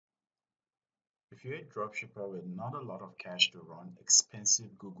If you're a dropshipper with not a lot of cash to run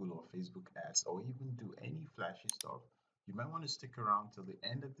expensive Google or Facebook ads or even do any flashy stuff, you might want to stick around till the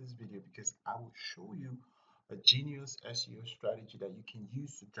end of this video because I will show you a genius SEO strategy that you can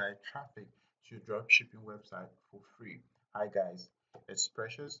use to drive traffic to your dropshipping website for free. Hi guys, it's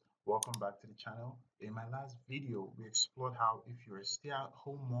Precious. Welcome back to the channel. In my last video, we explored how if you're a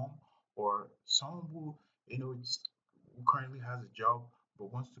stay-at-home mom or someone who who currently has a job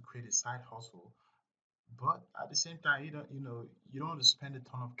but wants to create a side hustle, but at the same time you don't want to spend a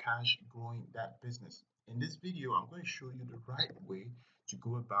ton of cash growing that business. In this video I'm going to show you the right way to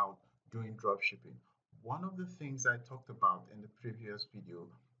go about doing drop shipping. One of the things I talked about in the previous video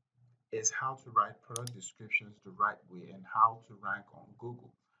is how to write product descriptions the right way and how to rank on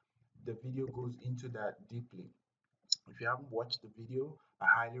Google. The video goes into that deeply. If you haven't watched the video, I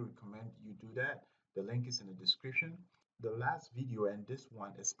highly recommend you do that. The link is in the description. The last video and this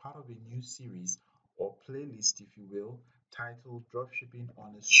one is part of a new series or playlist, if you will, titled Dropshipping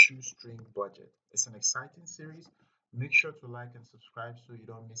on a Shoestring Budget. It's an exciting series. Make sure to like and subscribe so you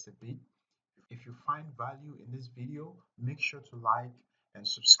don't miss a beat. If you find value in this video, make sure to like and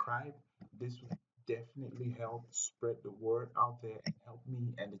subscribe. This will definitely help spread the word out there and help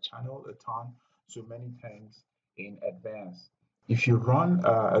me and the channel a ton, so many thanks in advance. If you run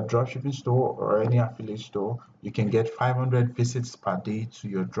a dropshipping store or any affiliate store, you can get 500 visits per day to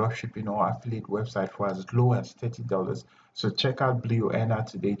your dropshipping or affiliate website for as low as $30. So check out Blue Earner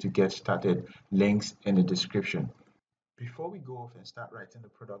today to get started. Links in the description. Before we go off and start writing the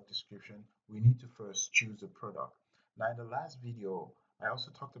product description, we need to first choose the product. Now, in the last video, I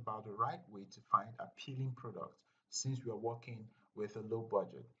also talked about the right way to find appealing products since we are working with a low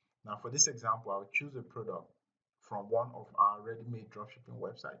budget. Now, for this example, I'll choose a product from one of our ready-made dropshipping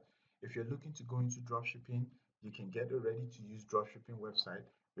website. If you're looking to go into dropshipping, you can get a ready-to-use dropshipping website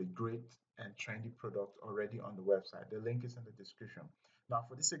with great and trendy products already on the website. The link is in the description. Now,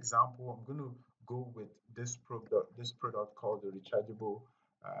 for this example, I'm going to go with this product called the rechargeable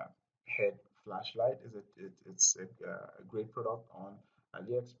head flashlight. It's a great product on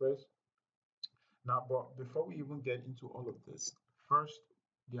AliExpress. Now, but before we even get into all of this, first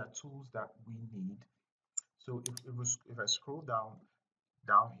there are tools that we need. So if I scroll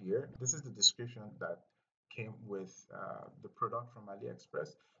down here, this is the description that came with the product from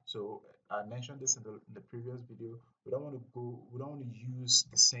AliExpress. So I mentioned this in the previous video. We don't want to use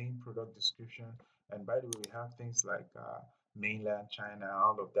the same product description. And by the way, we have things like mainland China,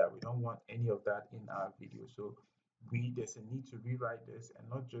 all of that. We don't want any of that in our video. So there's a need to rewrite this and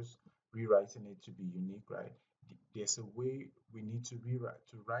not just rewriting it to be unique, right? There's a way we need to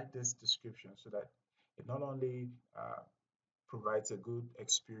write this description so that it not only provides a good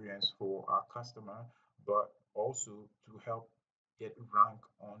experience for our customer, but also to help get rank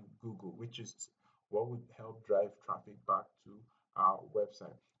on Google, which is what would help drive traffic back to our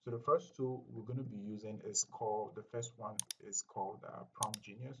website. So the first tool we're going to be using the first one is called Prompt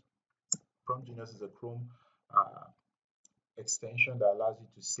Genius. Prompt Genius is a Chrome uh, extension that allows you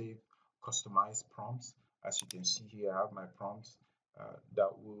to save customized prompts. As you can see here, I have my prompts that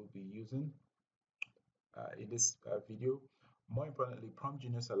we'll be using in this video. More importantly, Prompt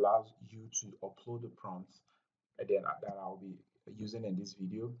Genius allows you to upload the prompts that I'll be using in this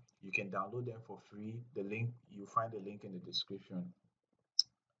video. You can download them for free. You'll find the link in the description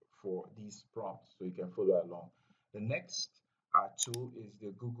for these prompts so you can follow along. The next tool is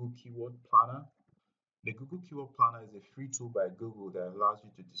the Google Keyword Planner. The Google Keyword Planner is a free tool by Google that allows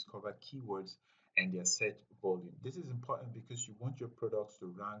you to discover keywords and their search volume. This is important because you want your products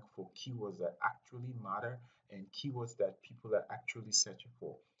to rank for keywords that actually matter and keywords that people are actually searching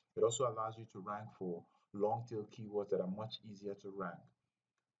for. It also allows you to rank for long tail keywords that are much easier to rank.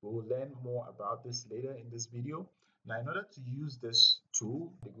 We will learn more about this later in this video. Now, in order to use this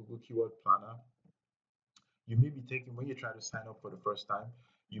tool, the Google Keyword Planner, you may be taking, when you try to sign up for the first time,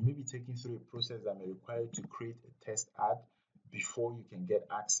 you may be taking through a process that may require you to create a test ad before you can get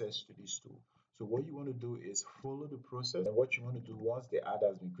access to this tool. So what you want to do is follow the process, and what you want to do once the ad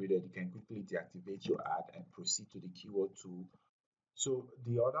has been created, you can quickly deactivate your ad and proceed to the keyword tool. So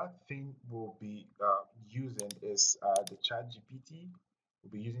the other thing we'll be using is the ChatGPT.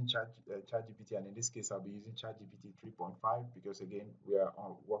 We'll be using ChatGPT, and in this case, I'll be using ChatGPT 3.5 because again, we are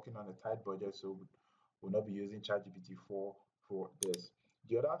working on a tight budget, so we'll not be using ChatGPT 4 for this.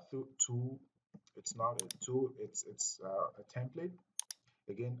 The other tool, it's not a tool, it's a template.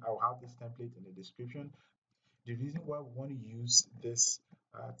 Again, I'll have this template in the description. The reason why we want to use this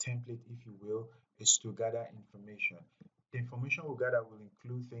template, if you will, is to gather information. The information we'll gather will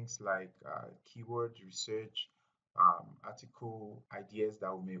include things like keyword research, article ideas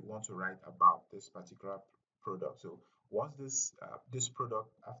that we may want to write about this particular product. So once this product,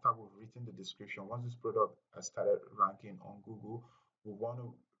 after we've written the description, once this product has started ranking on Google, we want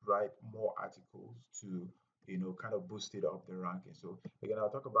to write more articles to kind of boost it up the ranking. So again, I'll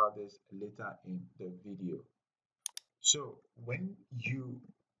talk about this later in the video. So when you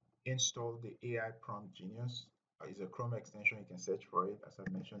install the AI Prompt Genius. It's a Chrome extension. You can search for it. As I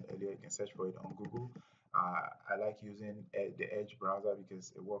mentioned earlier, you can search for it on Google. I like using the Edge browser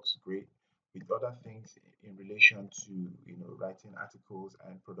because it works great with other things in relation to writing articles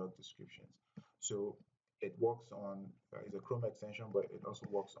and product descriptions. So it works on it's a Chrome extension, but it also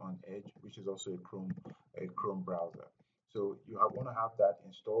works on Edge, which is also a Chrome browser. So you want to have that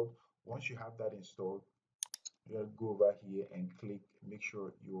installed. Once you have that installed, you'll go over here and click, make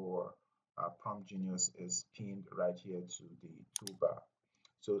sure your prompt genius is pinned right here to the toolbar.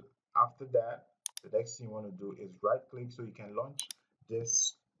 So after that, the next thing you want to do is right click, so you can launch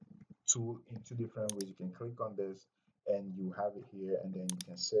this tool in two different ways. You can click on this and you have it here, and then you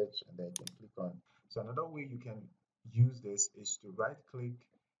can search, and then you can click on. So another way you can use this is to right click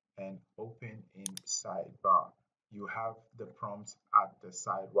and open in sidebar. You have the prompts at the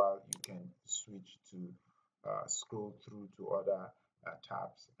side, while you can switch to scroll through to other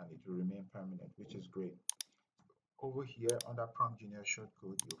tabs, and it will remain permanent, which is great. Over here under prompt genius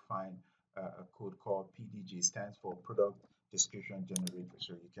shortcode, you'll find a code called PDG, stands for product description generator.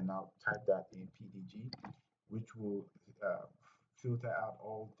 So you can now type that in PDG, which will uh, filter out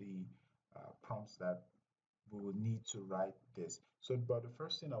all the prompts that we will need to write this. So, but the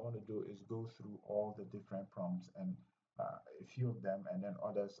first thing I want to do is go through all the different prompts, and a few of them, and then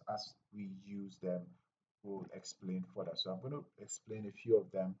others as we use them will explain further. So I'm going to explain a few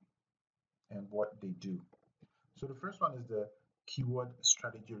of them and what they do. So the first one is the keyword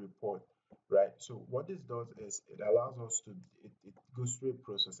strategy report, right? So what this does is it allows us to, it goes through a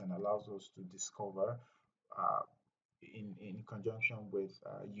process and allows us to discover uh, in conjunction with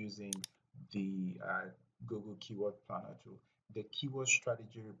using the Google Keyword Planner tool. The keyword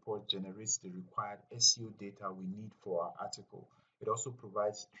strategy report generates the required SEO data we need for our article. It also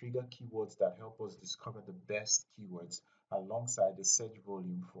provides trigger keywords that help us discover the best keywords alongside the search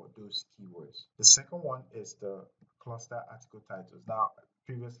volume for those keywords. The second one is the cluster article titles. Now,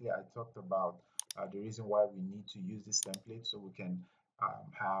 previously I talked about the reason why we need to use this template, so we can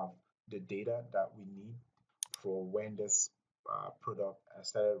have the data that we need for when this product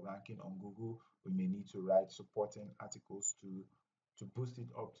started ranking on Google. We may need to write supporting articles to boost it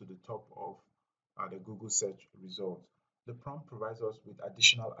up to the top of the Google search results. The prompt provides us with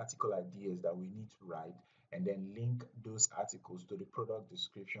additional article ideas that we need to write, and then link those articles to the product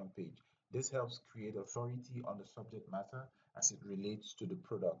description page. This helps create authority on the subject matter as it relates to the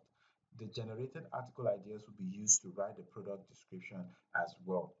product. The generated article ideas will be used to write the product description as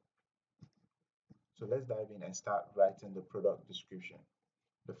well. So let's dive in and start writing the product description.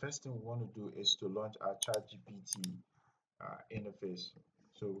 The first thing we want to do is to launch our ChatGPT interface.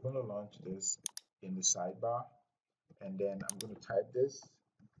 So we're going to launch this in the sidebar, and then I'm going to type this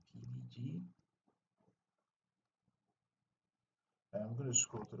PDG, and I'm going to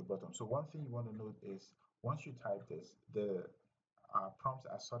scroll to the bottom. So one thing you want to note is once you type this, the prompts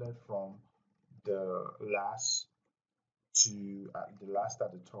are sorted from the last to the last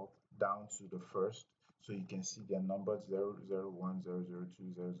at the top down to the first, so you can see their numbers 001,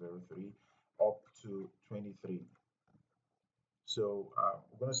 002, 003 up to 23. So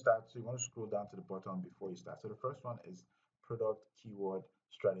we're going to start. So you want to scroll down to the bottom before you start. So the first one is product keyword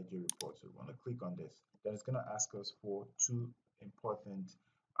strategy report. So we want to click on this. Then it's going to ask us for two important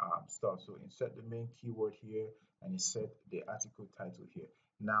stuff. So insert the main keyword here and insert the article title here.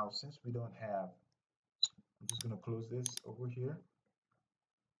 Now, since we don't have, I'm just going to close this over here.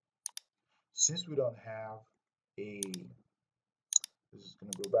 Since we don't have a, this is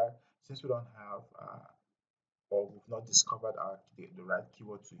going to go back. Since we don't have or we've not discovered the right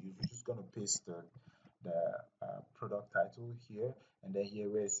keyword to use, we're just going to paste the product title here, and then here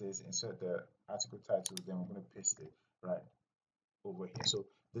where it says insert the article title, then we're going to paste it right over here. So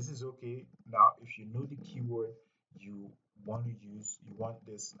this is okay. Now if you know the keyword you want to use, you want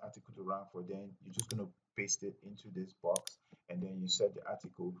this article to rank for, then you're just going to paste it into this box, and then you set the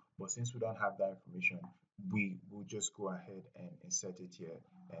article. But since we don't have that information, we will just go ahead and insert it here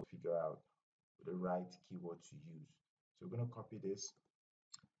and figure out the right keyword to use. So we're going to copy this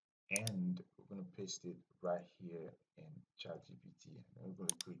and we're going to paste it right here in ChatGPT, and we're going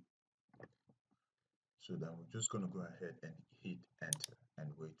to click. So then we're just going to go ahead and hit enter and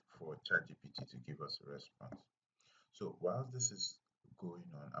wait for ChatGPT to give us a response. So while this is going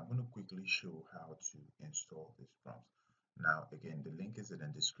on, I'm going to quickly show how to install these prompts. Now, again, the link is in the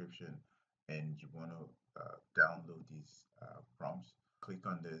description, and you want to download these prompts. Click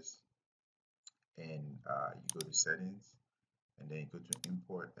on this, and you go to settings, and then you go to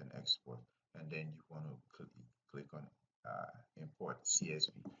import and export, and then you want to click on import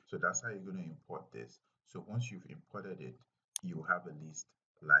CSV. So that's how you're going to import this. So once you've imported it, you have a list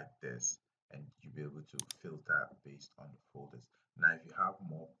like this, and you'll be able to filter based on the folders. Now if you have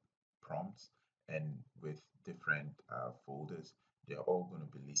more prompts and with different folders, they're all going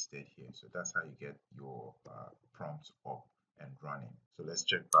to be listed here. So that's how you get your prompts up and running. So let's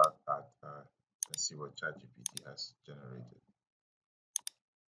check back at and see what ChatGPT has generated.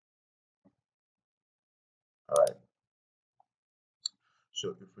 All right.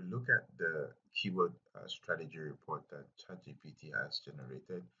 So if we look at the keyword strategy report that ChatGPT has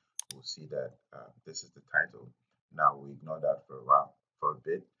generated, we'll see that this is the title. Now we ignore that for a while, for a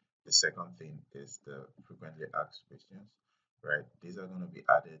bit. The second thing is the frequently asked questions, right? These are going to be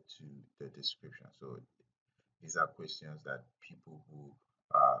added to the description. So these are questions that people who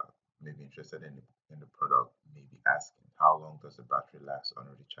may be interested in the product may be asking. How long does the battery last on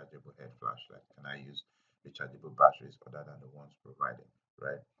a rechargeable head flashlight? Can I use rechargeable batteries other than the ones provided,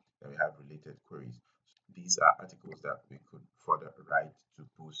 right? Then we have related queries. These are articles that we could further write to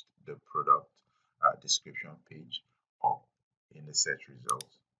boost the product description page up in the search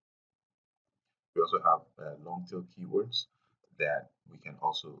results. We also have long tail keywords that we can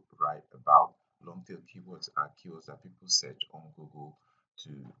also write about. Long tail keywords are keywords that people search on Google to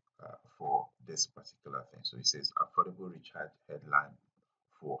for this particular thing. So it says affordable recharge headlamp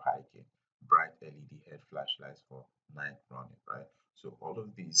for hiking, bright LED head flashlights for night running, right? So all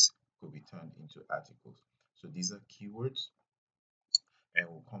of these could be turned into articles. So these are keywords, and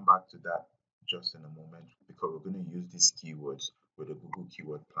we'll come back to that just in a moment because we're going to use these keywords with the Google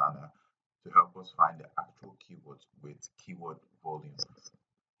Keyword Planner to help us find the actual keywords with keyword volume.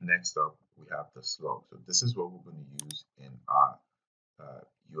 Next up, we have the slug. So this is what we're going to use in our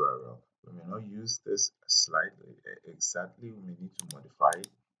URL. We may not use this slightly exactly. We may need to modify it,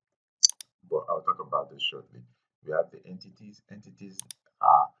 but I'll talk about this shortly. We have the entities. Entities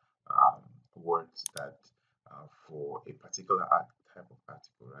are words that for a particular type of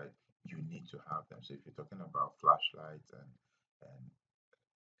article, right? You need to have them. So if you're talking about flashlights and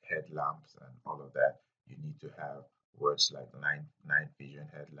headlamps and all of that, you need to have words like night vision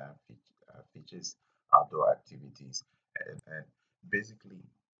headlamp features, outdoor activities, and basically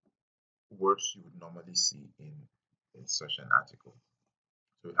words you would normally see in such an article.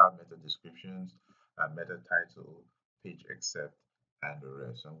 So we have meta descriptions, meta title, page excerpt, and the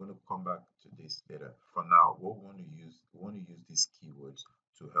rest. So I'm going to come back to this later. For now, what we want to use these keywords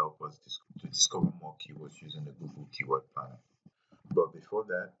to help us to discover more keywords using the Google Keyword Planner. But before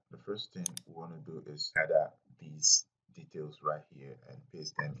that, the first thing we want to do is gather these details right here and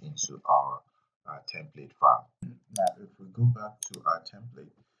paste them into our template file. Now, if we go back to our template,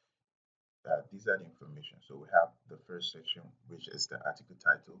 these are the information. So we have the first section, which is the article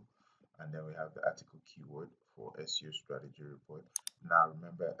title, and then we have the article keyword for SEO strategy report. Now,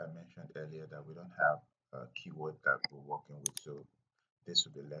 remember I mentioned earlier that we don't have a keyword that we're working with, so this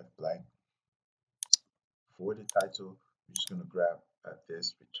will be left blank. For the title, we're just going to grab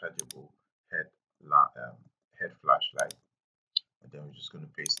this rechargeable head head flashlight, and then we're just going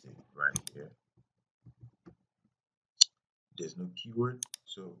to paste it right here. There's no keyword,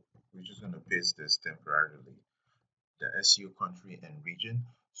 so we're just going to paste this temporarily. The SEO country and region.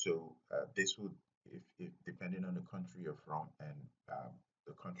 So this would, if depending on the country you're from and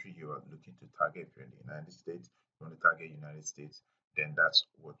the country you are looking to target, if you're in the United States, you want to target United States, then that's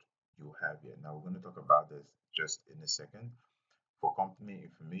what you have here. Now we're going to talk about this just in a second. For company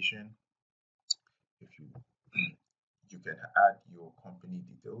information, if you you can add your company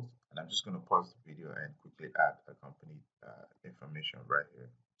details, and I'm just going to pause the video and quickly add a company information right here.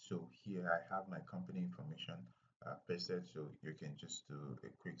 So here I have my company information pasted, so you can just do a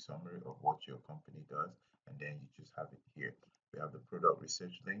quick summary of what your company does, and then you just have it here. We have the product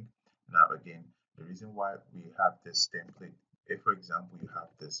research link. Now again, the reason why we have this template, if for example you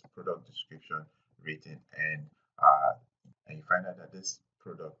have this product description written and you find out that this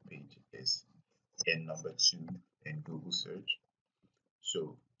product page is in number 2 in Google search,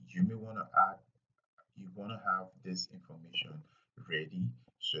 so you may want to add, you want to have this information ready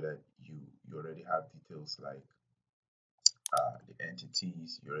so that you already have details like the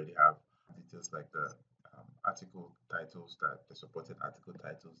entities, you already have details like the article titles, that the supported article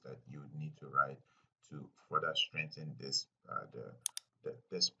titles that you would need to write to further strengthen this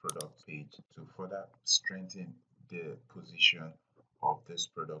this product page, to further strengthen the position of this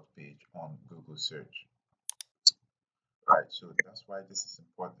product page on Google search. Right, so that's why this is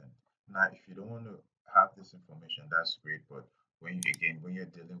important. Now, if you don't want to have this information, that's great. But when you're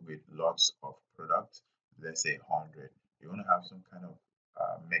dealing with lots of products, let's say 100, you want to have some kind of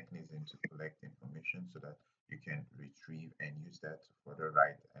mechanism to collect information so that you can retrieve and use that to further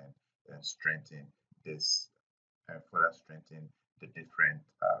write and strengthen this and further strengthen the different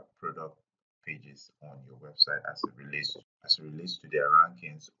product pages on your website as it relates to their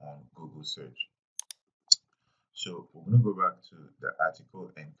rankings on Google search. So we're going to go back to the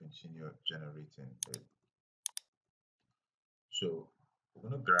article and continue generating it. So we're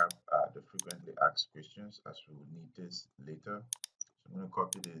going to grab the frequently asked questions as we will need this later. So I'm going to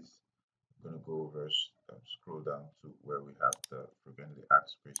copy this. I'm going to go over, scroll down to where we have the frequently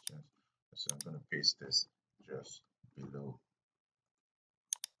asked questions. So I'm going to paste this just below.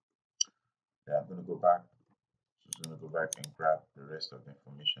 Then I'm going to go back. So I'm going to go back and grab the rest of the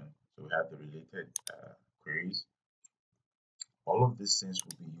information. So we have the related queries. All of these things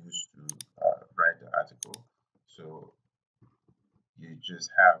will be used to write the article. So you just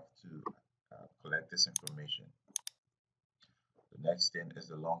have to collect this information. The next thing is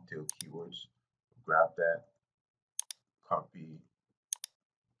the long tail keywords. Grab that, copy,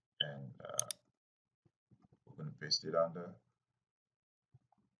 and we're going to paste it under.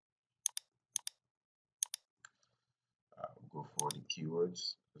 We'll go for the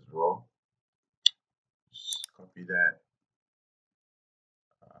keywords as well. Just copy that.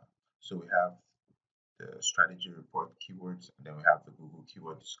 So we have the strategy report keywords, and then we have the Google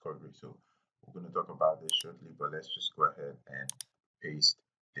keyword discovery. So we're going to talk about this shortly, but let's just go ahead and paste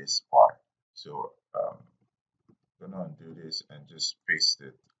this part. So I'm going to undo this and just paste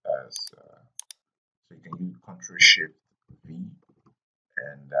it as so you can use Ctrl Shift V,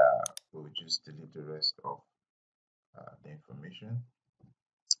 and we'll just delete the rest of the information.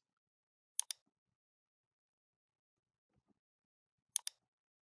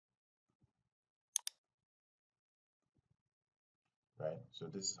 Right, so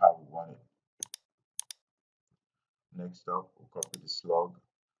this is how we want it. Next up, we'll copy the slug.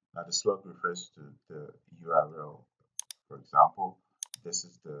 Now the slug refers to the URL. For example, this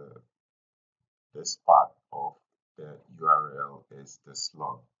is this part of the URL is the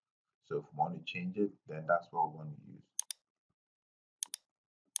slug. So if we want to change it, then that's what we want to use.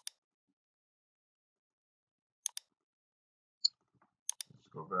 Let's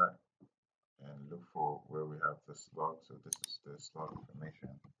go back and look for where we have the slug. So this is the slug information.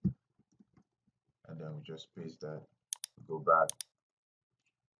 And then we just paste that, go back,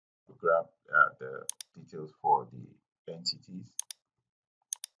 we grab the details for the entities.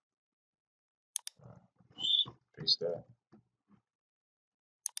 Just paste that.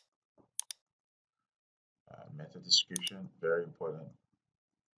 Meta description, very important.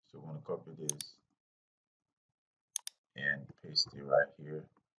 So we want to copy this and paste it right here.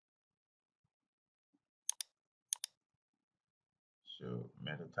 So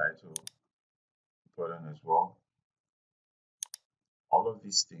meta title, important as well. All of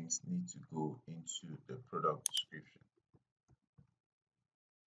these things need to go into the product description.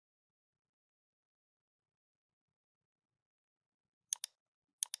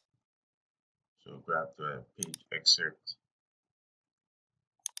 So grab the page excerpt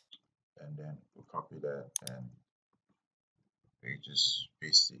and then we'll copy that and we just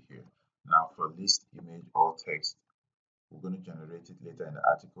paste it here. Now for list image all text, we're going to generate it later in the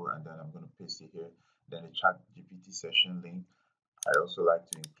article, and then I'm going to paste it here. Then the chat GPT session link, I also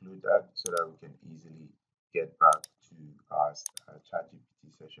like to include that so that we can easily get back to our chat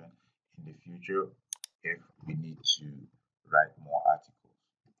GPT session in the future if we need to write more articles.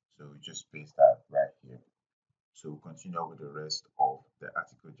 So we just paste that right here. So we'll continue with the rest of the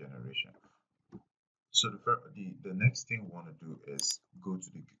article generation. So the next thing we want to do is go to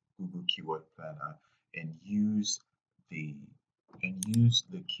the Google Keyword Planner and use the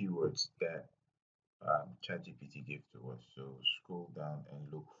keywords that ChatGPT gave to us. So scroll down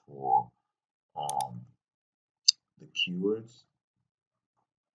and look for the keywords.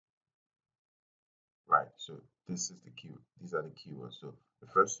 Right. So this is the key. These are the keywords. So the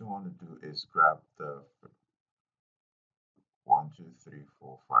first thing we want to do is grab the 1, 2, 3,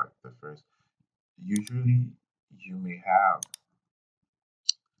 4, 5. The first. Usually, you may have.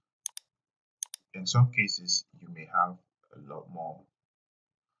 In some cases, you may have a lot more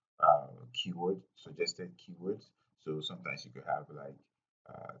keyword suggested keywords. So sometimes you could have like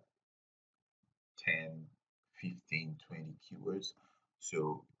uh, 10, 15, 20 keywords.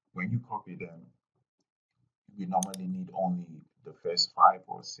 So when you copy them, we normally need only the first 5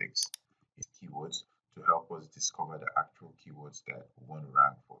 or 6 keywords to help us discover the actual keywords that we want to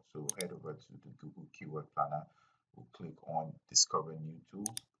rank for. So head over to the Google Keyword Planner. We'll click on Discover New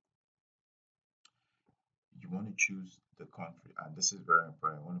Tools. You want to choose the country, and this is very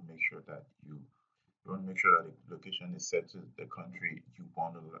important. You want to make sure that the location is set to the country you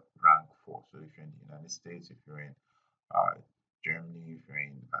want to rank for. So if you're in the United States, if you're in uh, Germany, if you're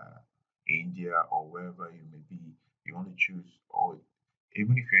in India, or wherever you may be, you want to choose, or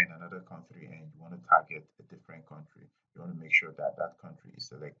even if you're in another country and you want to target a different country, you want to make sure that that country is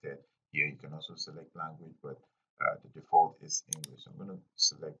selected. Here, you can also select language, but the default is English. So I'm going to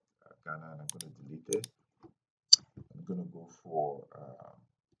select Ghana and I'm going to delete it. I'm going to go for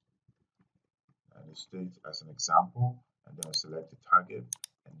United States as an example, and then select the target,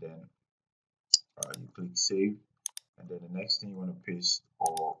 and then you click save, and then the next thing you want to paste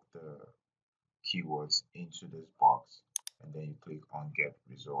all the keywords into this box, and then you click on get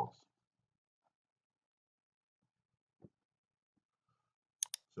results.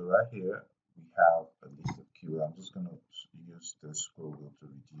 So right here we have a list of keywords. I'm just going to use the scroll wheel to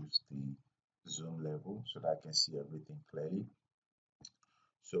reduce the zoom level so that I can see everything clearly.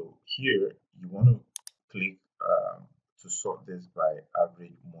 So here you want to click to sort this by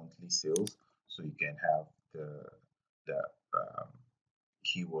average monthly sales, so you can have the um,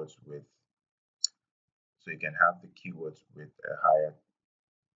 keywords with a higher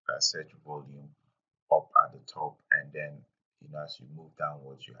search volume up at the top, and then as you move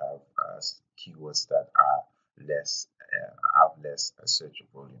downwards you have keywords that are less have less search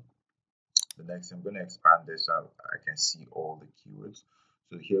volume. The next, I'm going to expand this so I can see all the keywords.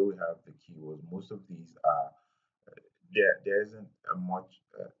 So here we have the keywords. Most of these are there isn't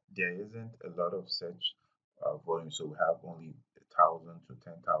a lot of search volume, so we have only 1,000 to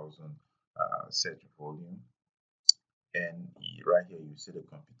 10,000 search volume. And right here you see the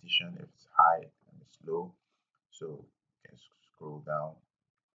competition, if it's high and it's low. So you can scroll down.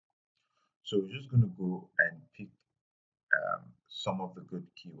 So we're just going to go and pick some of the good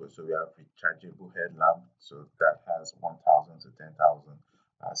keywords. So we have rechargeable headlamp, so that has 1,000 to 10,000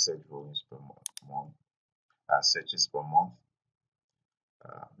 search volumes per month, searches per month.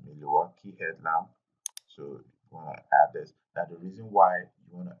 Milwaukee headlamp, so you want to add this. Now the reason why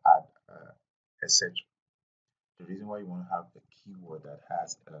you want to add a search, the reason why you want to have a keyword that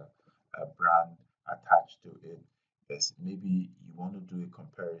has a brand attached to it is maybe you want to do a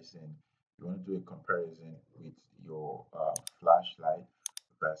comparison. You want to do a comparison with your flashlight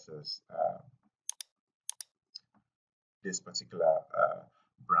versus this particular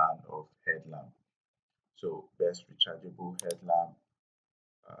brand of headlamp. So best rechargeable headlamp,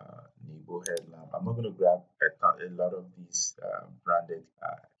 Nebo headlamp. I'm not going to grab a lot of these branded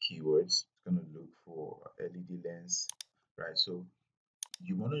keywords. It's going to look for LED lens, right? So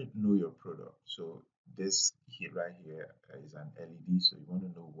you want to know your product. So this here right here is an LED, so you want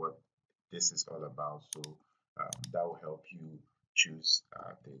to know what this is all about. So that will help you choose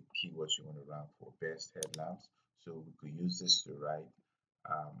the keywords you want to rank for. Best headlamps. So we could use this to write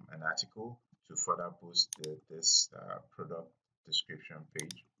an article to further boost this product description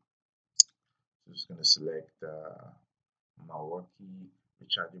page. So just going to select Milwaukee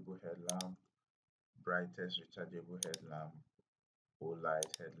rechargeable headlamp, brightest rechargeable headlamp, light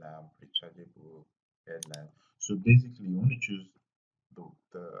headlamp, rechargeable headlamp. So basically, you want to choose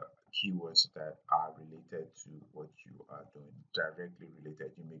the keywords that are related to what you are doing, directly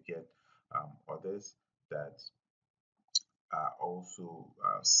related. You may get others that are also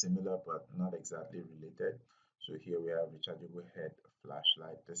similar but not exactly related. So here we have rechargeable head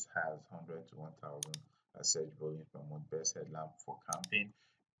flashlight. This has 100 to 1,000 search volume per month. Best headlamp for camping.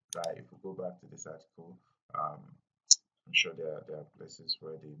 Right. If we go back to this article, I'm sure there are places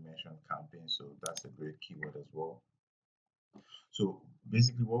where they mention camping, so that's a great keyword as well. So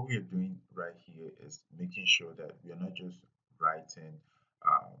basically, what we are doing right here is making sure that we are not just writing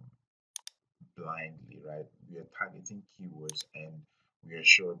um, blindly, right? We are targeting keywords, and we are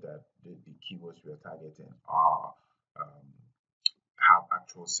sure that the keywords we are targeting are um, have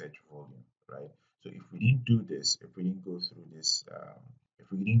actual search volume, right? So if we didn't do this, if we didn't go through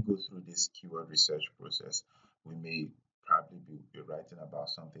this keyword research process, we may probably be writing about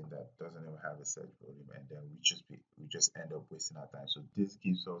something that doesn't even have a search volume, and then we just end up wasting our time. So this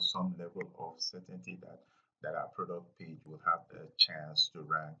gives us some level of certainty that our product page will have a chance to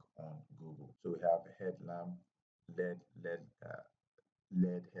rank on Google. So we have a headlamp, LED, LED,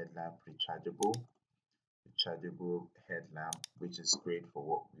 LED headlamp rechargeable headlamp, which is great for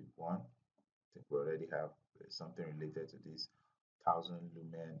what we want. I think we already have something related to this 1,000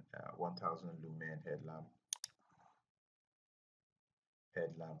 lumen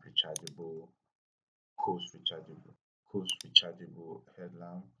headlamp rechargeable. coast rechargeable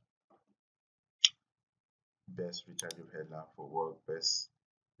headlamp, best rechargeable headlamp for work, best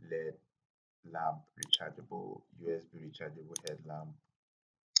LED lamp rechargeable, USB rechargeable headlamp,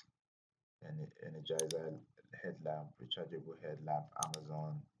 and energizer headlamp, rechargeable headlamp,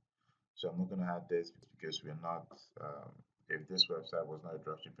 Amazon. So I'm not going to have this because we're not, if this website was not a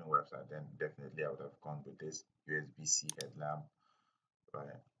dropshipping website, then definitely I would have gone with this USB-C headlamp,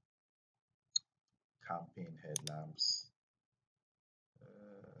 right? Camping headlamps,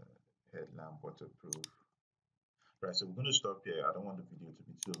 headlamp waterproof. Right, so we're going to stop here. I don't want the video to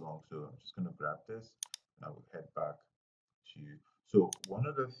be too long, so I'm just going to grab this and I will head back to you. So one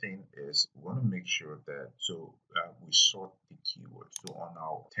other thing is we want to make sure that we sort the keywords. So on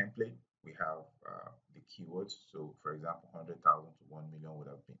our template we have the keywords. So for example, 100,000 to 1 million would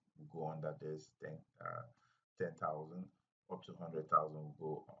have been will go under this. Then 10,000 up to 100,000 will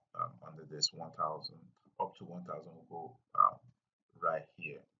go under this. 1,000 up to 1,000 will go right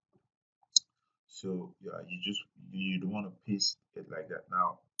here. So yeah, you don't want to paste it like that.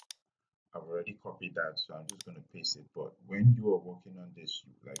 Now I've already copied that, so I'm just going to paste it. But when you are working on this,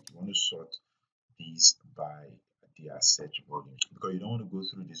 you want to sort these by their search volume because you don't want to go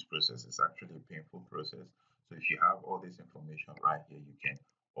through this process. It's actually a painful process. So if you have all this information right here, you can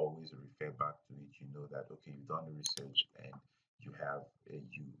always refer back to it. You know that okay, you've done the research and you have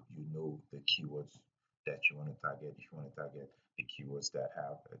you know the keywords that you want to target. If you want to target the keywords that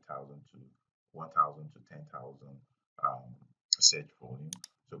have 1,000 to 10,000 search volume.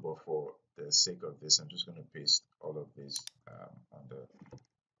 So, but for the sake of this, I'm just going to paste all of this on the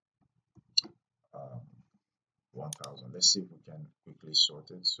um, 1,000. Let's see if we can quickly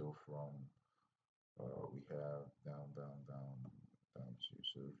sort it. So from we have down to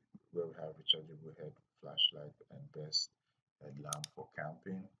so where we have rechargeable head flashlight and best headlamp for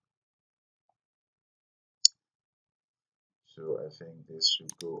camping. So I think this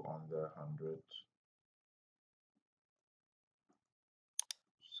should go on the 100.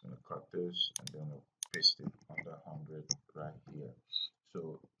 Just gonna cut this and then I'll paste it on the 100 right here.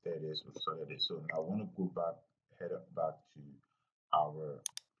 So there it is. We sorted it. So now I want to go back, head up back to our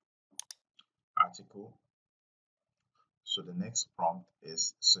article. So the next prompt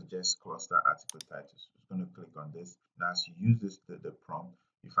is suggest cluster article titles. So I'm going to click on this. Now as you use the prompt,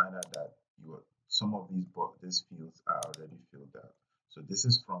 you find out that some of these fields are already filled out. So this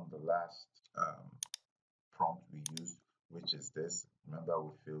is from the last prompt we used, which is this. Remember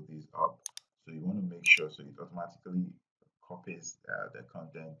we filled these up. So you want to make sure so it automatically copies the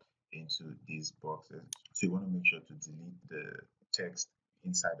content into these boxes. So you want to make sure to delete the text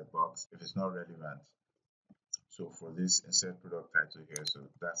inside the box if it's not relevant. So for this, insert product title here. So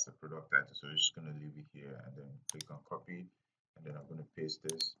that's the product title. So we're just going to leave it here and then click on copy. And then I'm going to paste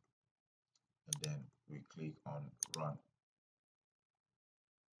this. And then we click on run.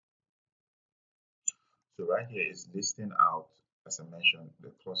 So right here is listing out, as I mentioned,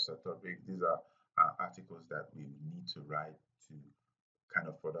 the cluster topic. These are articles that we need to write to kind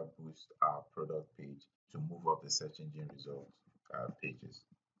of further boost our product page to move up the search engine results pages.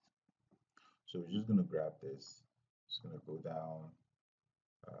 So we're just going to grab this. Just going to go down.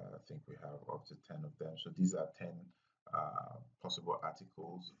 I think we have up to 10 of them. So these are 10 possible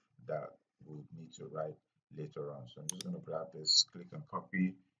articles that we'll need to write later on. So I'm just going to grab this, click on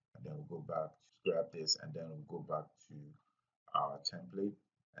copy, and then we'll go back, grab this, and then we'll go back to our template,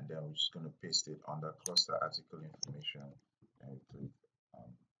 and then we're just going to paste it under cluster article information, and we click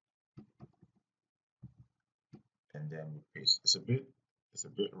and then we paste. It's a bit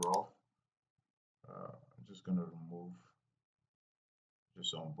rough. I'm just going to remove,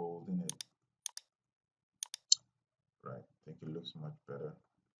 just unbolding it. Right, I think it looks much better.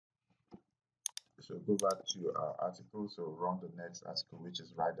 So go back to our article. So run the next article, which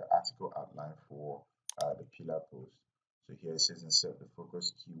is write the article outline for the pillar post. So here it says insert the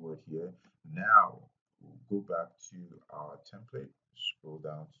focus keyword here. Now we'll go back to our template, scroll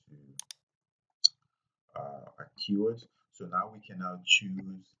down to our keywords. So now we can now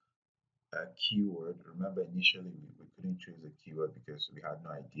choose a keyword. Remember initially we couldn't choose a keyword because we had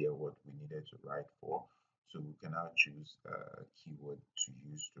no idea what we needed to write for. So we can now choose a keyword to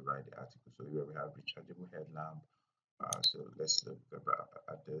use to write the article. So here we have rechargeable headlamp. So let's look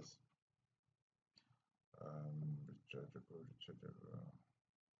at this. Rechargeable.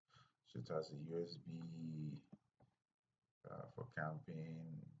 So it has a USB for camping.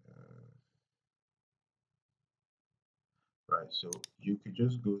 Right, so you could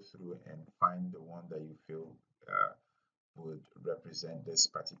just go through and find the one that you feel would represent this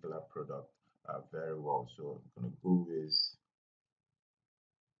particular product very well. So I'm going to go with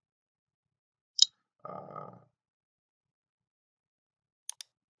Uh,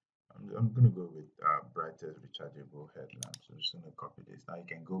 I'm gonna go with brightest rechargeable headlamp. So I'm just gonna copy this. Now you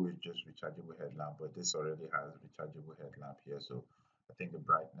can go with just rechargeable headlamp, but this already has rechargeable headlamp here. So I think the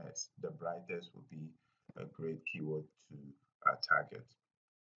brightest would be a great keyword to target.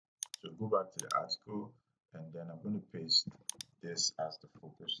 So go back to the article, and then I'm going to paste this as the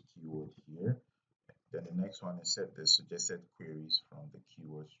focus keyword here. Then the next one is set the suggested queries from the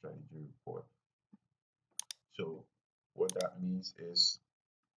keyword strategy report. So what that means is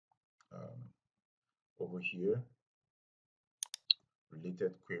um, over here,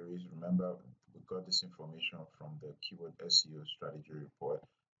 related queries. Remember, we got this information from the keyword SEO strategy report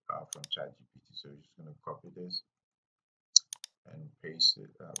from ChatGPT. So we're just going to copy this and paste it.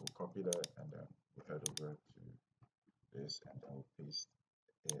 We'll copy that and then we'll head over to this and then we'll paste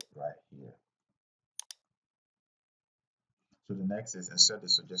it right here. So the next is insert the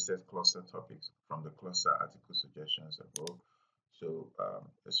suggested cluster topics from the cluster article suggestions above. So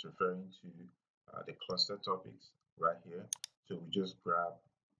it's referring to the cluster topics right here. So we just grab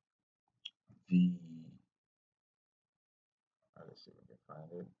the, let's see if we can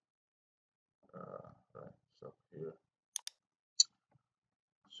find it. Right, so here.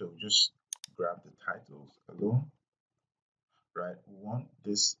 So just grab the titles alone, right? We want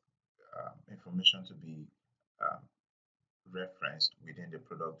this information to be um, referenced within the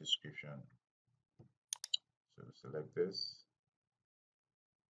product description. So select this,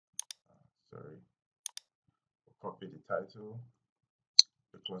 sorry, we'll copy the title,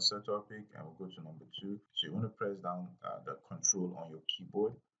 the cluster topic, and we'll go to number 2. So you want to press down the control on your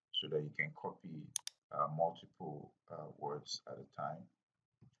keyboard so that you can copy multiple words at a time.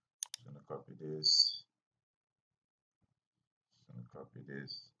 Just going to copy this, just going to copy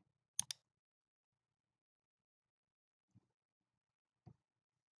this.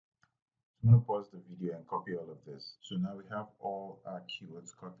 I'm going to pause the video and copy all of this. So now we have all our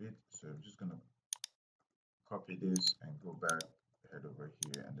keywords copied. So I'm just going to copy this and go back, head over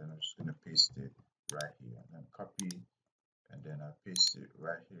here, and then I'm just going to paste it right here, and then copy, and then I paste it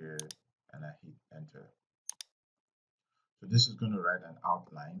right here, and I hit enter. So this is going to write an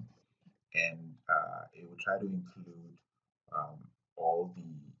outline, and it will try to include all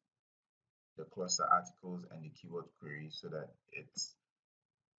the cluster articles and the keyword queries so that it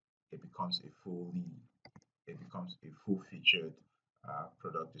becomes a full featured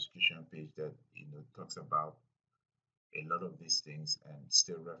product description page that talks about a lot of these things and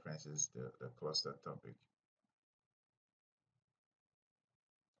still references the cluster topic.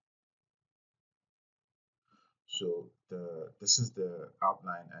 So this is the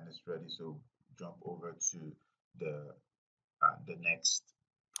outline and it's ready. So jump over to the next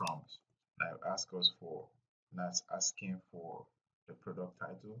prompt. Now it's asking for the product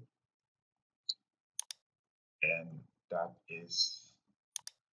title, and that is,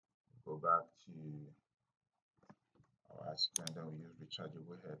 go back to our article and then we use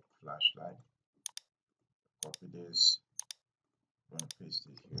rechargeable head flashlight. Copy this, I'm going to paste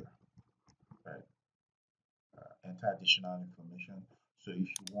it here, right? Enter additional information. So if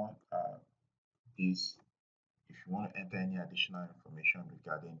you want this, if you want to enter any additional information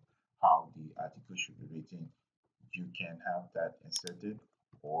regarding how the article should be written, you can have that inserted,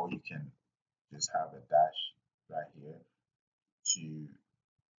 or you can just have a dash right here to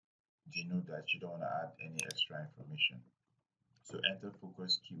denote that you don't want to add any extra information. So enter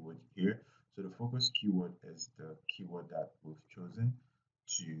focus keyword here. So the focus keyword is the keyword that we've chosen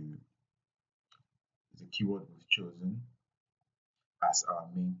as our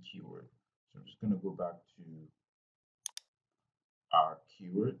main keyword. So I'm just going to go back to our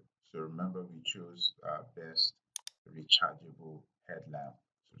keyword. So remember we chose best rechargeable headlamp.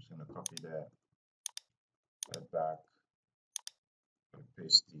 So I'm just going to copy that, head back, and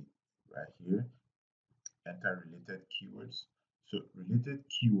paste it right here. Enter related keywords. So related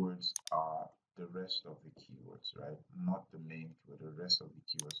keywords are the rest of the keywords, right? Not the main keyword, the rest of the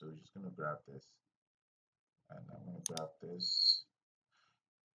keywords. So we're just going to grab this, and I'm going to grab this.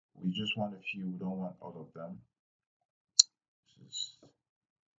 We just want a few, we don't want all of them. Just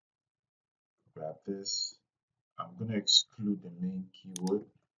grab this. I'm going to exclude the main keyword.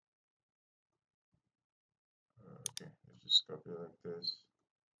 Okay, let's just copy it like this.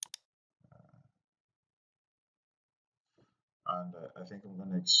 And I think I'm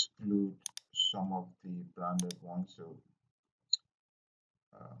going to exclude some of the branded ones. So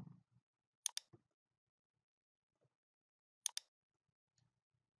um,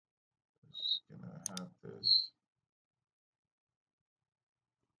 just gonna have this.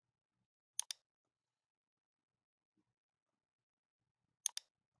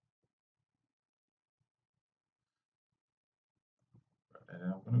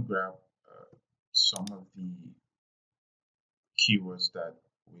 I'm going to grab some of the keywords that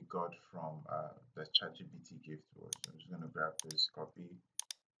we got from the ChatGPT gave to us. So I'm just going to grab this, copy,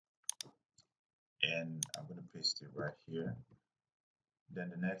 and I'm going to paste it right here. Then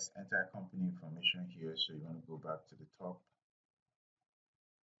the next, enter company information here. So you want to go back to the top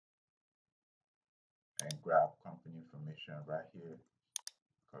and grab company information right here.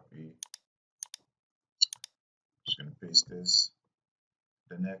 Copy. Just going to paste this.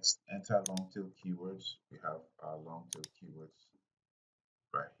 The next, enter long tail keywords. We have our long tail keywords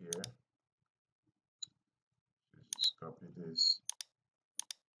right here. So just copy this,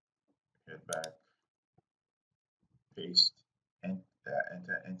 head back, paste, and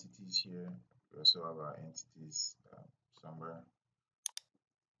enter entities here. We also have our entities somewhere.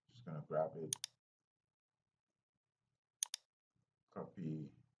 Just going to grab it, copy,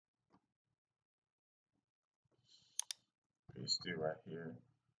 paste it right here.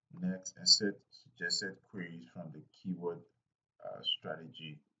 Next, insert suggested queries from the keyword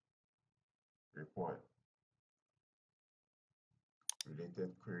strategy report.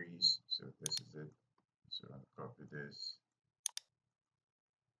 Related queries. So this is it. So I'm going to copy this.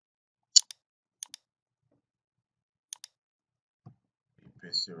 You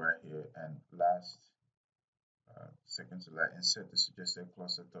paste it right here. And last, second to last, insert the suggested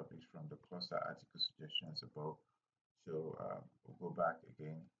cluster topics from the cluster article suggestions above. So we'll go back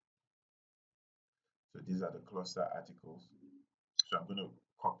again. So these are the cluster articles. So I'm going to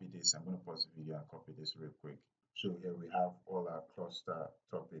copy this. I'm going to pause the video and copy this real quick. So here we have all our cluster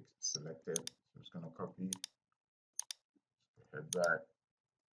topics selected. So I'm just going to copy, head back,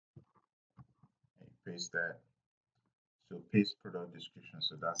 and paste that. So paste product description.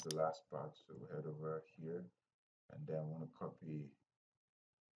 So that's the last part. So we'll head over here and then want to copy.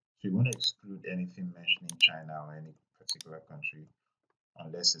 So you want to exclude anything mentioning China or any particular country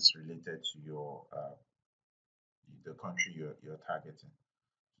unless it's related to your the country you're targeting.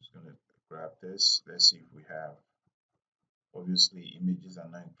 Just going to grab this. Let's see if we have. Obviously, images are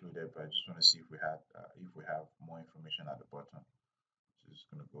not included, but I just want to see if we have more information at the bottom. So just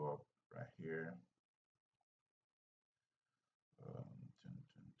going to go up right here.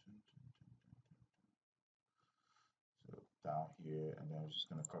 So down here, and then I'm just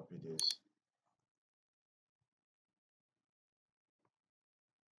going to copy this.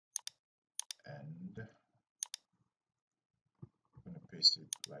 And I'm going to paste it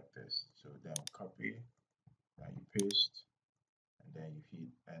like this. So then copy, then you paste, and then you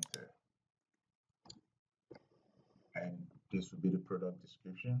hit enter. And this will be the product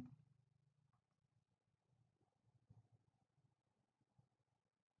description.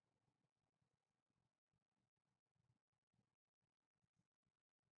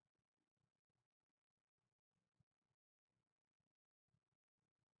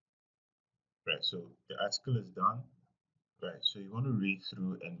 Right, so the article is done. Right, so you want to read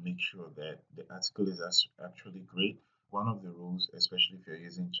through and make sure that the article is actually great. One of the rules, especially if you're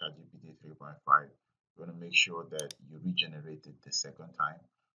using ChatGPT 3.5, you want to make sure that you regenerate it the second time.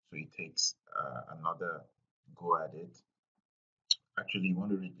 So it takes another go at it. Actually, you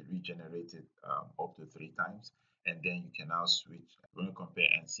want to regenerate it up to 3 times, and then you can now switch. You want to compare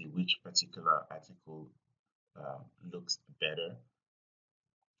and see which particular article looks better.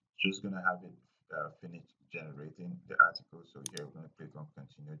 Just gonna have it finish generating the article. So here we're gonna click on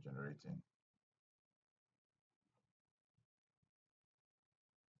continue generating.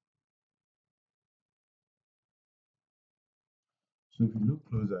 So if you look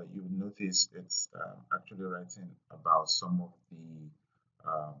closer, you will notice it's actually writing about some of the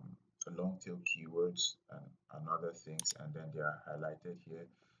long tail keywords and other things, and then they are highlighted here.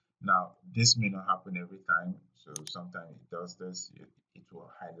 Now, this may not happen every time, so sometimes it does this. It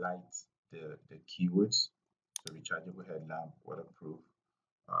will highlight the keywords. So rechargeable headlamp, waterproof,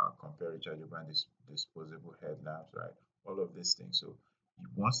 compare rechargeable and disposable headlamps, right? All of these things. So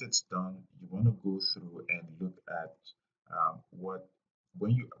once it's done, you want to go through and look at what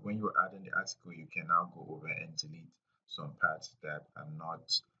when you're adding the article, you can now go over and delete some parts that are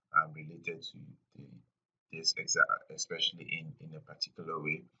not related to the this exact, especially in a particular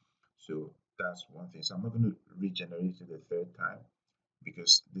way. So that's one thing. So I'm not going to regenerate it the third time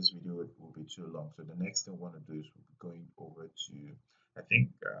because this video will be too long. So the next thing I want to do is we'll be going over to, I think,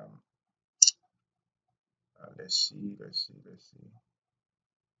 let's see.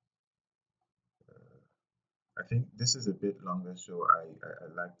 I think this is a bit longer, so I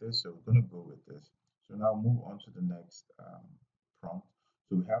like this. So we're going to go with this. So now move on to the next prompt.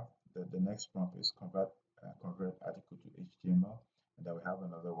 So we have the next prompt is convert article to HTML, And then we have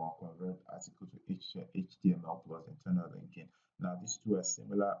another one, convert article to HTML plus internal linking. Now these two are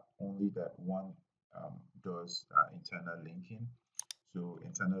similar, only that one does internal linking. So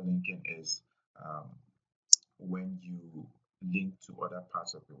internal linking is um, when you link to other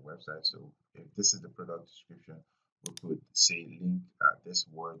parts of your website. So if this is the product description, we could say link this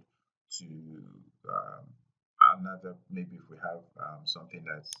word to um, another, maybe if we have something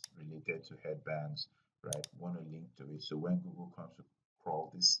that's related to headbands, right, want to link to it. So when Google comes to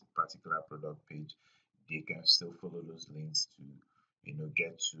crawl this particular product page, they can still follow those links to,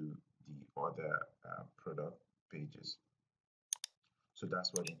 get to the other product pages. So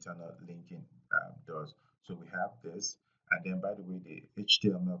that's what internal linking does. So we have this, and then by the way, the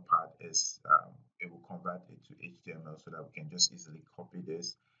HTML part is it will convert it to HTML so that we can just easily copy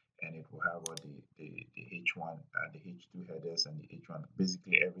this, and it will have all the H1 and the H2 headers and the H1,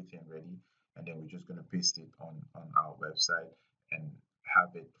 basically everything ready. And then we're just going to paste it on our website and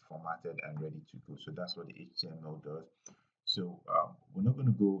have it formatted and ready to go. So that's what the HTML does. So we're not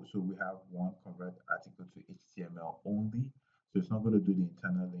going to go, so we have one convert article to HTML only. So it's not going to do the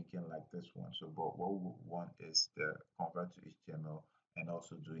internal linking like this one. So, but what we want is the convert to HTML and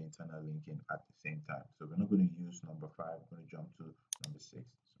also do internal linking at the same time. So we're not going to use number 5, we're going to jump to number 6. So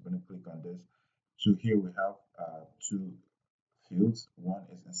I'm going to click on this. So here we have two fields. One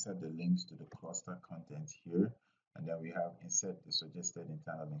is insert the links to the cluster content here, and then we have insert the suggested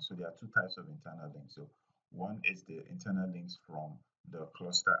internal links. So there are two types of internal links. So one is the internal links from the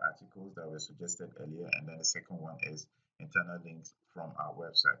cluster articles that were suggested earlier, and then the second one is internal links from our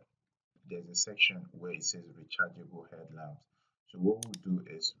website. There's a section where it says rechargeable headlamps. So what we'll do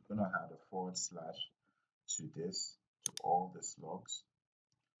is we're going to add a forward slash to this, to all the slogs,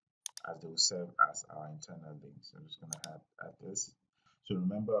 as they will serve as our internal links. So I'm just going to add this. So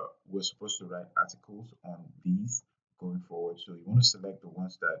remember, we're supposed to write articles on these going forward. So you want to select the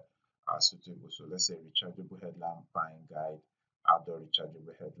ones that are suitable. So let's say rechargeable headlamp buying guide, outdoor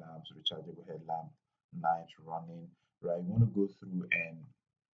rechargeable headlamps, rechargeable headlamp, night running, right? You want to go through, and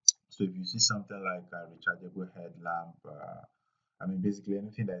so if you see something like a rechargeable headlamp, I mean, basically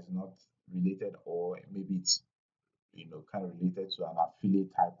anything that is not related, or maybe it's kind of related to an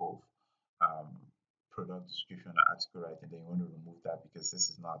affiliate type of um, product description or article writing, then you want to remove that because this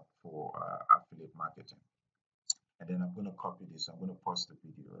is not for affiliate marketing. And then I'm going to copy this. I'm going to pause the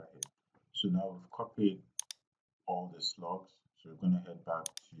video right here. So now we've copied all the slogs. So we're going to head back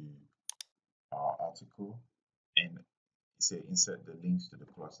to our article and say insert the links to the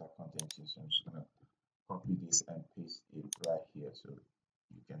cluster content. So I'm just going to copy this and paste it right here so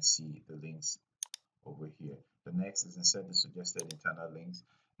you can see the links over here. The next is insert the suggested internal links.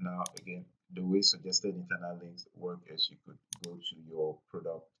 Now again, the way suggested internal links work is you could go to your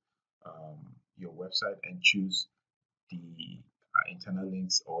product, your website, and choose the internal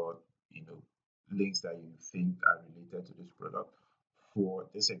links, or links that you think are related to this product. For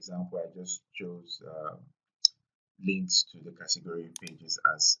this example, I just chose links to the category pages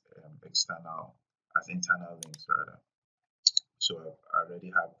as internal links rather. So I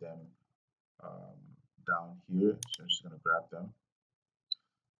already have them um, down here. So I'm just going to grab them,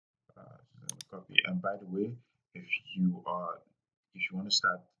 just going to copy. And by the way, if you want to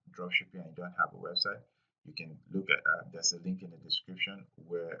start dropshipping and you don't have a website, you can look at there's a link in the description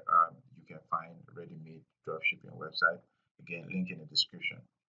where you can find ready-made dropshipping website. Again, link in the description.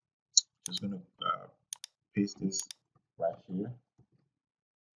 Just going to paste this right here,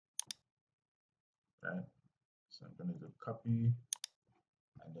 right? So I'm going to do copy,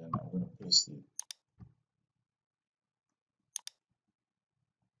 and then I'm going to paste it.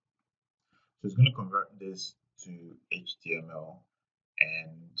 So it's going to convert this to HTML,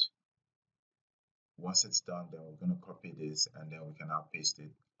 and once it's done, then we're going to copy this, and then we can now paste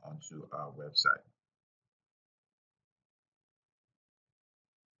it onto our website.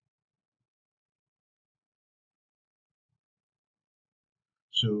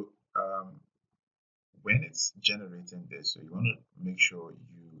 So when it's generating this, so you want to make sure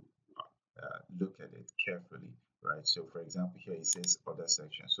you look at it carefully, right? So for example, here it says other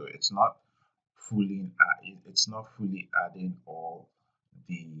section. So it's not fully adding all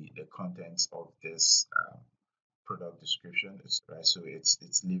the contents of this product description. It's right, so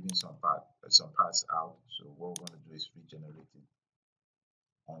it's leaving some parts out. So what we're going to do is regenerate it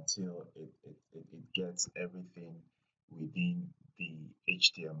until it gets everything within the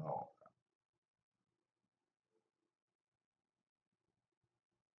HTML.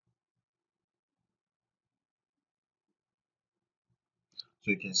 So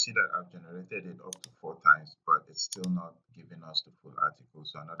you can see that I've generated it up to 4 times, but it's still not giving us the full article.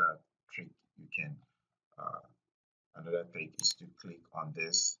 So another trick you can uh, Another trick is to click on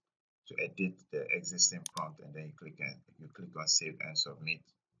this to edit the existing prompt, and then you click on save and submit.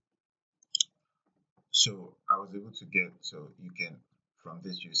 So I was able to get, so you can, from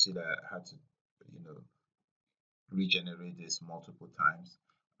this you see that I had to, regenerate this multiple times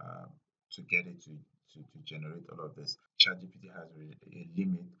um, to get it to generate all of this. ChatGPT has a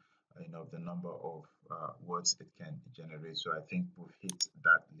limit, of the number of words it can generate. So I think we've hit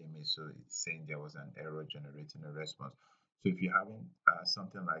that limit. So it's saying there was an error generating a response. So if you're having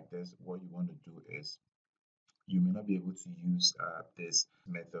something like this, what you want to do is you may not be able to use this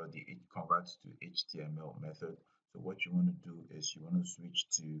method, the convert to HTML method. So what you want to do is you want to switch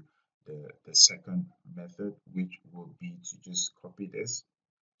to the second method, which will be to just copy this.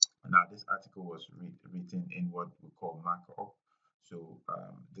 Now, this article was written in what we call markup. So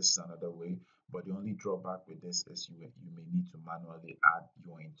this is another way, but the only drawback with this is you may need to manually add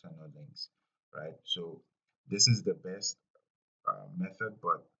your internal links, right? So this is the best method,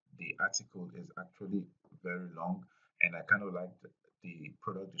 but the article is actually very long, and I kind of like the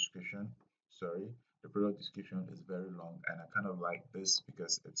product description. Sorry, the product description is very long, and I kind of like this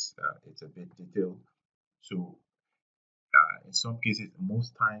because it's a bit detailed. So in some cases,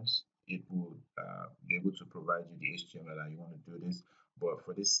 most times it will be able to provide you the HTML and you want to do this. But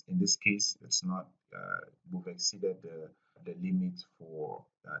for this, in this case, it's not. We've exceeded the limit for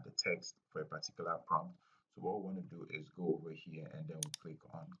the text for a particular prompt. So what we want to do is go over here and then we click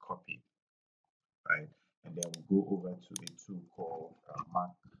on copy, right? And then we go over to a tool called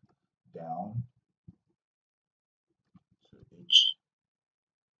Markdown.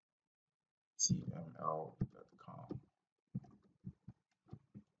 So html.com.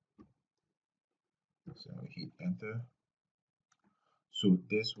 So we hit enter. So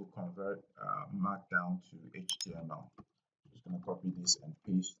this will convert Markdown to HTML. Just going to copy this and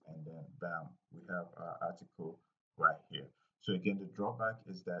paste, and then bam, we have our article right here. So again, the drawback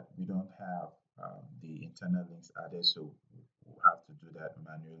is that we don't have the internal links added, so we'll have to do that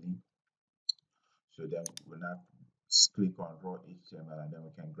manually. So then we'll now click on raw HTML, and then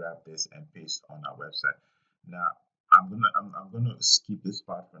we can grab this and paste on our website. Now I'm gonna skip this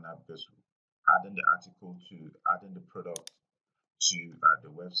part for now because adding the article to adding the product to the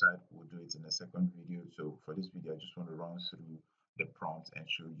website, we'll do it in a second video. So for this video, I just want to run through the prompt and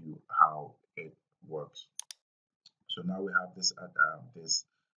show you how it works. So now we have this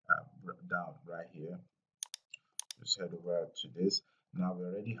down right here. Just head over to this. Now we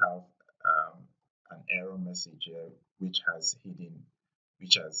already have an error message here which has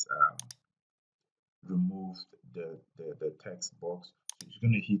removed the text box. So you're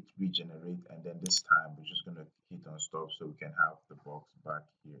going to hit regenerate, and then this time we're just going to hit on stop so we can have the box back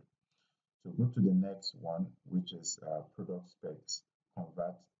here. So go to the next one, which is product specs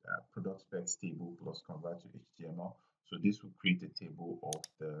table plus convert to HTML. So this will create a table of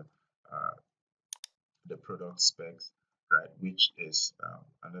the product specs, right? Which is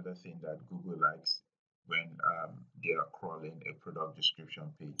another thing that Google likes when they are crawling a product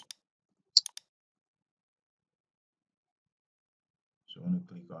description page. So I'm going to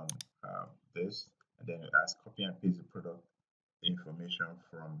click on this, and then it asks copy and paste the product information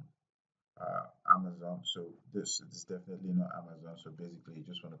from Amazon. So this is definitely not Amazon. So basically, you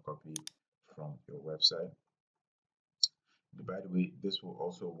just want to copy from your website. By the way, this will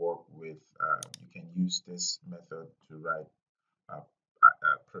also work with, you can use this method to write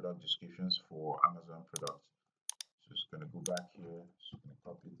product descriptions for Amazon products. So it's going to go back here. So I'm going to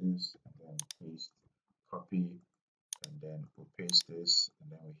copy this and then paste, copy, and then we'll paste this,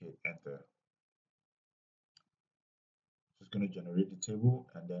 and then we hit enter. So it's going to generate the table,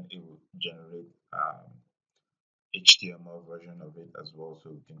 and then it will generate HTML version of it as well, so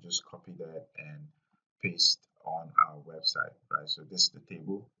we can just copy that and paste on our website, right? So this is the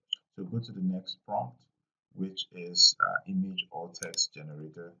table. So go to the next prompt, which is image alt text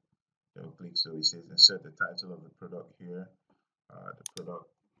generator. Double click, so it says insert the title of the product here. The product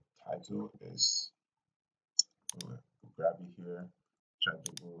title is, we'll grab it here,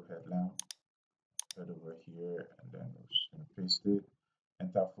 chargeable headlamp. Head over here, and then we're just going to paste it.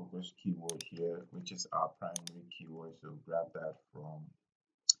 Enter focus keyword here, which is our primary keyword. So grab that from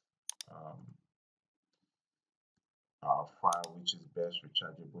um, our file, which is best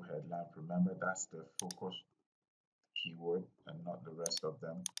rechargeable headlamp. Remember, that's the focus keyword and not the rest of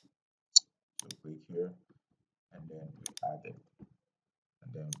them. So click here, and then we add it.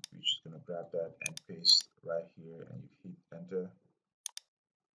 And then we're just going to grab that and paste right here, and you hit enter.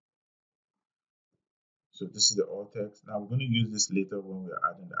 So this is the alt text. Now we're going to use this later when we're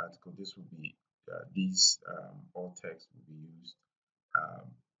adding the article. This will be these alt text will be used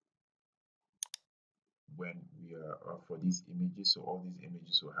when we are for these images. So all these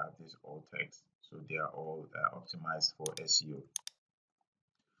images will have this alt text, so they are all optimized for SEO.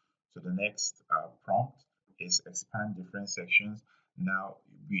 So the next prompt is expand different sections. Now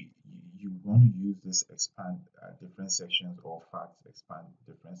you want to use this expand different sections or facts expand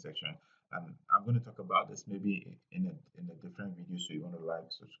different section. And I'm going to talk about this maybe in a different video. So you want to like,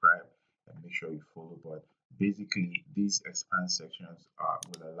 subscribe, and make sure you follow. But basically, these expand sections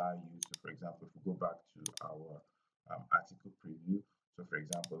will allow you. So for example, if we go back to our article preview. So for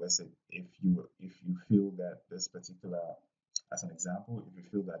example, let's say if you feel that this particular, as an example, if you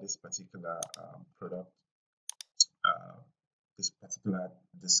feel that this particular product, uh, this particular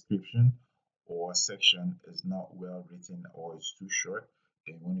description or section is not well written or it's too short,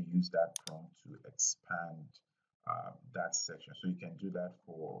 then you want to use that prompt to expand that section. So you can do that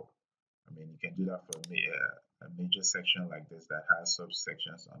for, you can do that for a major section like this that has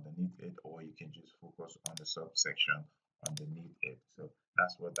subsections underneath it, or you can just focus on the subsection underneath it. So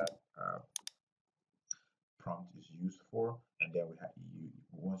that's what that prompt is used for. And then we have you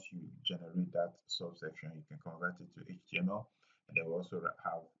once you generate that subsection, you can convert it to HTML. And then we also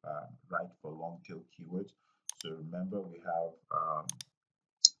have write for long tail keywords. So remember, we have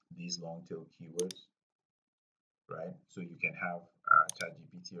these long tail keywords, right? So you can have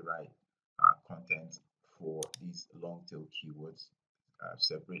ChatGPT write content for these long tail keywords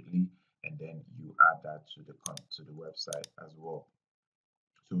separately, and then you add that to the website as well.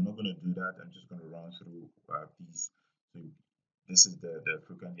 So we're not going to do that. I'm just going to run through these. So this is the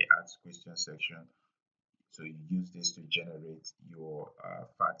frequently asked questions section. So you use this to generate your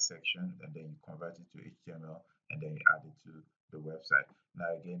fact section, and then you convert it to HTML, and then you add it to the website.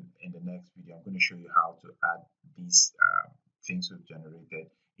 Now again, in the next video, I'm going to show you how to add these things we've generated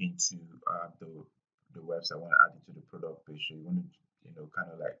into the website. I want to add it to the product page. So you want to,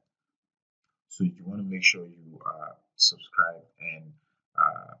 kind of like, so you want to make sure you subscribe and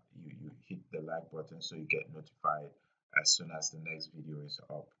you hit the like button so you get notified as soon as the next video is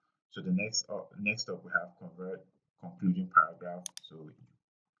up. So the next up we have convert concluding paragraph. So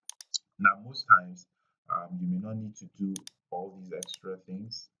now most times you may not need to do all these extra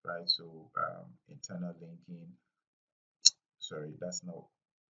things, right? So internal linking, sorry, that's not,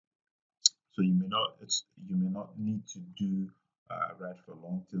 so you may not need to do write for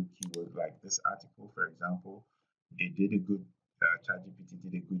long tail keywords like this article, for example. They did a good ChatGPT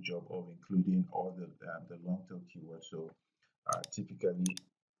did a good job of including all the long tail keywords. So typically,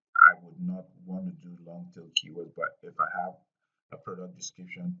 I would not want to do long tail keywords, but if I have a product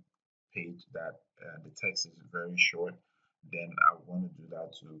description page that the text is very short, then I want to do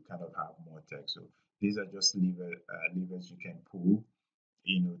that to kind of have more text. So these are just levers you can pull,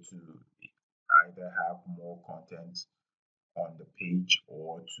 to either have more content on the page,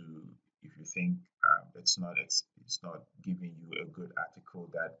 or to, if you think it's not giving you a good article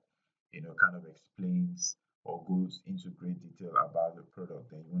that kind of explains or goes into great detail about the product,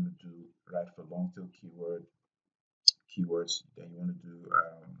 then you want to do write for long tail keywords. Then you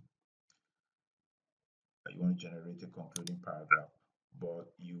want to generate a concluding paragraph,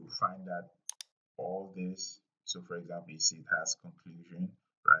 but you find that all this, so for example, you see it has conclusion,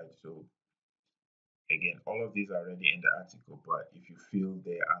 right? So again, all of these are already in the article, but if you feel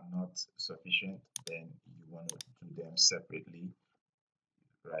they are not sufficient, then you want to do them separately,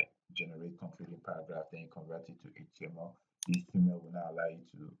 right? Generate concluding paragraph, then convert it to HTML. The HTML will now allow you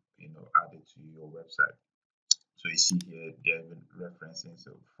to, add it to your website. So you see here, they're even referencing,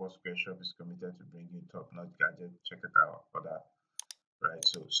 so Foursquare Shop is committed to bringing top-notch gadgets. Check it out for that, right?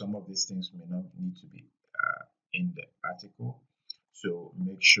 So some of these things may not need to be in the article. So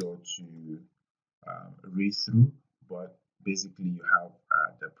make sure to read through, but basically you have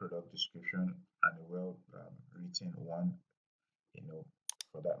the product description and a well written one,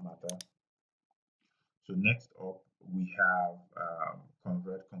 for that matter. So next up, we have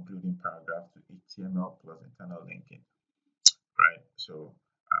convert concluding paragraph to HTML plus internal linking, right? So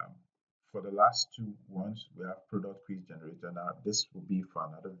um, for the last two ones, we have product quiz generator. Now this will be for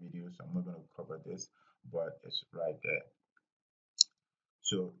another video, so I'm not going to cover this, but it's right there.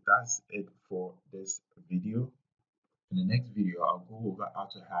 So that's it for this video. In the next video, I'll go over how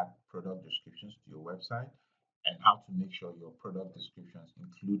to add product descriptions to your website and how to make sure your product descriptions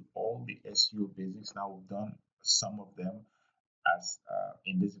include all the SEO basics. Now, we've done some of them as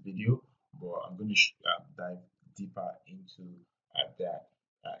in this video, but I'm going to dive deeper into that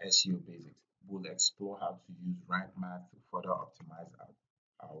SEO basics. We'll explore how to use rank math to further optimize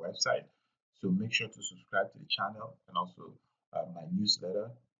our website. So make sure to subscribe to the channel and also my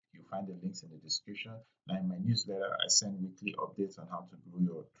newsletter. You'll find the links in the description. Now, in my newsletter, I send weekly updates on how to grow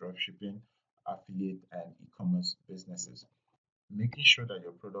your dropshipping affiliate, and e-commerce businesses. Making sure that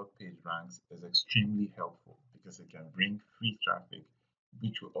your product page ranks is extremely helpful because it can bring free traffic,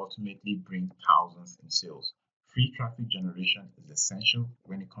 which will ultimately bring thousands in sales. Free traffic generation is essential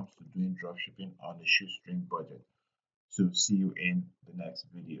when it comes to doing dropshipping on a shoestring budget. So see you in the next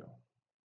video.